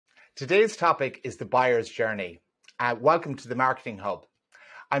Today's topic is the buyer's journey. Welcome to the Marketing Hub.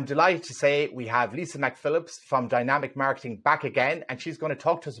 I'm delighted to say we have Lissa McPhillips from Dynamic Marketing back again, and she's going to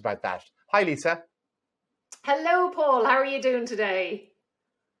talk to us about that. Hi, Lissa. Hello, Paul. How are you doing today?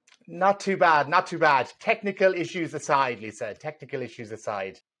 Not too bad, not too bad. Technical issues aside, Lissa, technical issues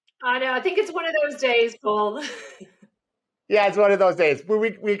aside. I know. I think it's one of those days, Paul. Yeah, it's one of those days.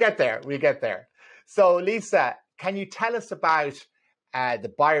 We'll get there. We'll get there. So, Lissa, can you tell us about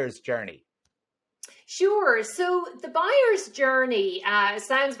the buyer's journey? Sure. So the buyer's journey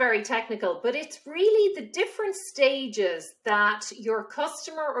sounds very technical, but it's really the different stages that your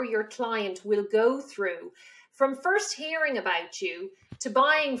customer or your client will go through from first hearing about you to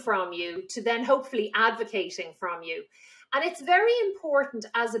buying from you to then hopefully advocating from you. And it's very important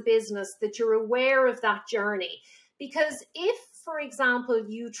as a business that you're aware of that journey, because if, for example,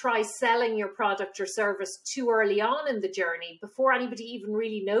 you try selling your product or service too early on in the journey before anybody even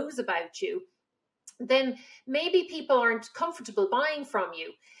really knows about you, then maybe people aren't comfortable buying from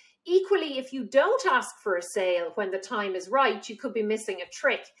you. Equally, if you don't ask for a sale when the time is right, you could be missing a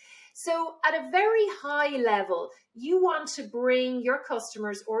trick. So at a very high level, you want to bring your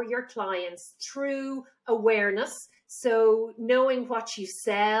customers or your clients through awareness. So knowing what you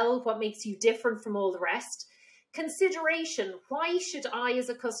sell, what makes you different from all the rest. Consideration, why should I as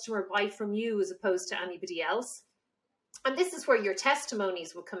a customer buy from you as opposed to anybody else? And this is where your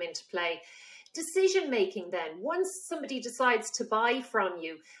testimonies will come into play. Decision making then, once somebody decides to buy from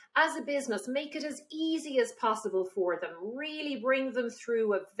you, as a business, make it as easy as possible for them. Really bring them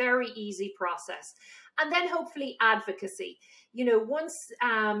through a very easy process. And then hopefully advocacy. You know, once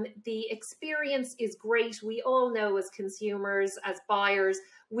the experience is great, we all know as consumers, as buyers,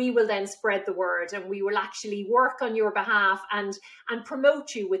 we will then spread the word and we will actually work on your behalf and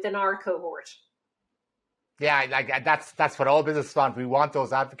promote you within our cohort. Yeah, like that's what all businesses want. We want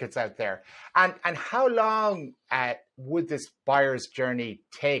those advocates out there. And how long would this buyer's journey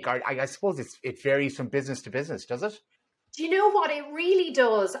take? I suppose it varies from business to business, does it? Do you know what? It really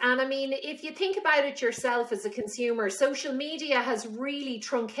does. And I mean, if you think about it yourself as a consumer, social media has really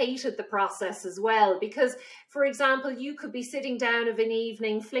truncated the process as well. Because, for example, you could be sitting down of an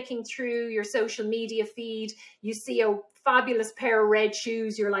evening, flicking through your social media feed. You see a fabulous pair of red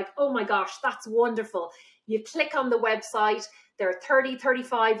shoes. You're like, oh my gosh, that's wonderful. You click on the website. They're 30,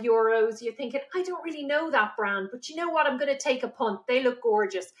 35 euros. You're thinking, I don't really know that brand, but you know what? I'm going to take a punt. They look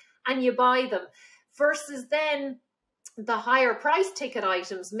gorgeous. And you buy them. Versus then, the higher price ticket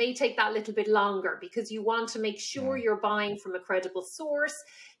items may take that little bit longer because you want to make sure you're buying from a credible source.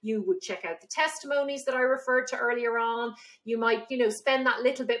 You would check out the testimonies that I referred to earlier on. You might, spend that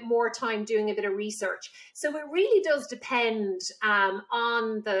little bit more time doing a bit of research. So it really does depend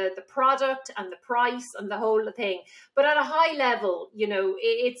on the product and the price and the whole thing. But at a high level,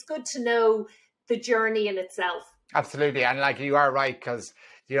 it's good to know the journey in itself. Absolutely. And like you are right, because,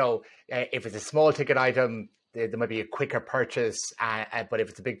 if it's a small ticket item, there might be a quicker purchase, but if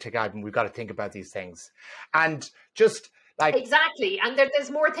it's a big ticket item, we've got to think about these things. And just like... Exactly. And there's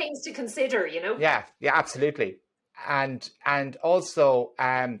more things to consider, Yeah, absolutely. And also,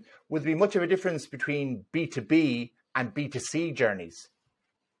 would there be much of a difference between B2B and B2C journeys?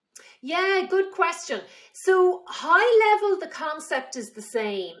 Yeah, good question. So high level, the concept is the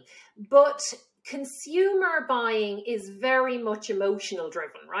same, but consumer buying is very much emotional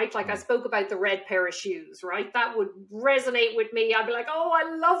driven, right? Like I spoke about the red pair of shoes, right? That would resonate with me. I'd be like, oh,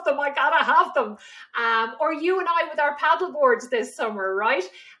 I love them. I gotta have them. Or you and I with our paddle boards this summer, right?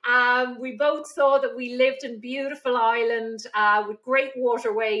 We both saw that we lived in beautiful Ireland with great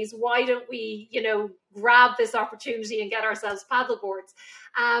waterways. Why don't we, grab this opportunity and get ourselves paddle boards?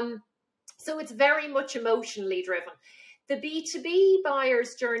 So it's very much emotionally driven. The B2B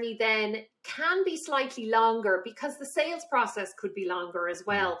buyer's journey then can be slightly longer because the sales process could be longer as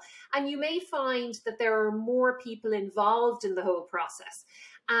well. And you may find that there are more people involved in the whole process.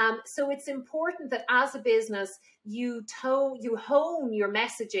 So it's important that as a business, you hone your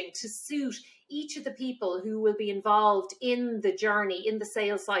messaging to suit each of the people who will be involved in the journey, in the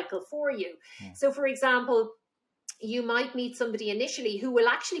sales cycle for you. So for example, you might meet somebody initially who will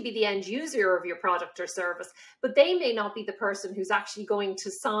actually be the end user of your product or service, but they may not be the person who's actually going to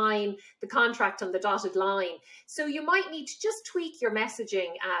sign the contract on the dotted line. So you might need to just tweak your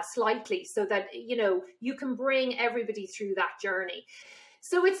messaging slightly so that, you can bring everybody through that journey.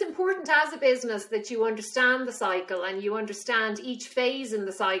 So it's important as a business that you understand the cycle and you understand each phase in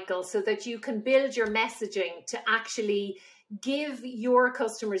the cycle so that you can build your messaging to actually give your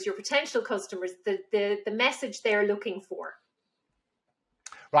customers, your potential customers, the message they're looking for.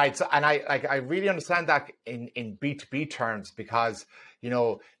 Right. So, and I really understand that in B2B terms, because, you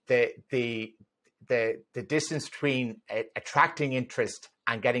know, the distance between attracting interest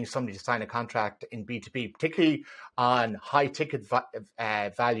and getting somebody to sign a contract in B2B, particularly on high ticket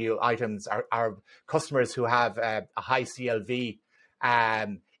value items, our customers who have a high CLV,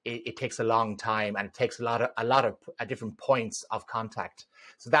 it takes a long time, and it takes a lot of different points of contact.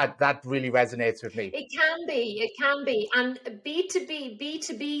 So that really resonates with me. It can be. And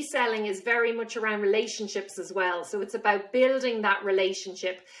B2B selling is very much around relationships as well. So it's about building that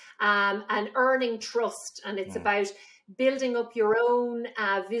relationship and earning trust. And it's about building up your own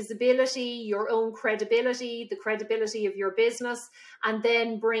visibility, your own credibility, the credibility of your business, and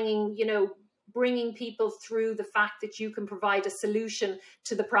then bringing people through the fact that you can provide a solution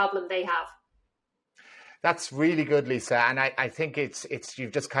to the problem they have. That's really good, Lisa. And I think it's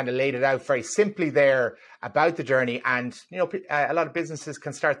you've just kind of laid it out very simply there about the journey. And, you know, a lot of businesses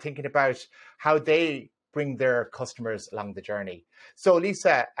can start thinking about how they bring their customers along the journey. So,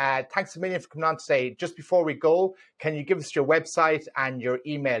 Lisa, thanks a million for coming on today. Just before we go, can you give us your website and your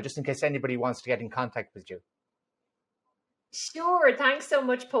email, just in case anybody wants to get in contact with you? Sure. Thanks so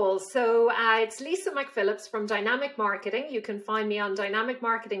much, Paul. So it's Lissa McPhillips from Dynamic Marketing. You can find me on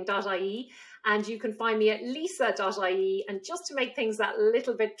dynamicmarketing.ie, and you can find me at lisa.ie. And just to make things that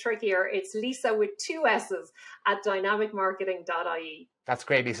little bit trickier, it's Lisa with 2 S's at dynamicmarketing.ie. That's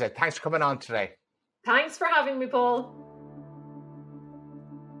great, Lisa. Thanks for coming on today. Thanks for having me, Paul.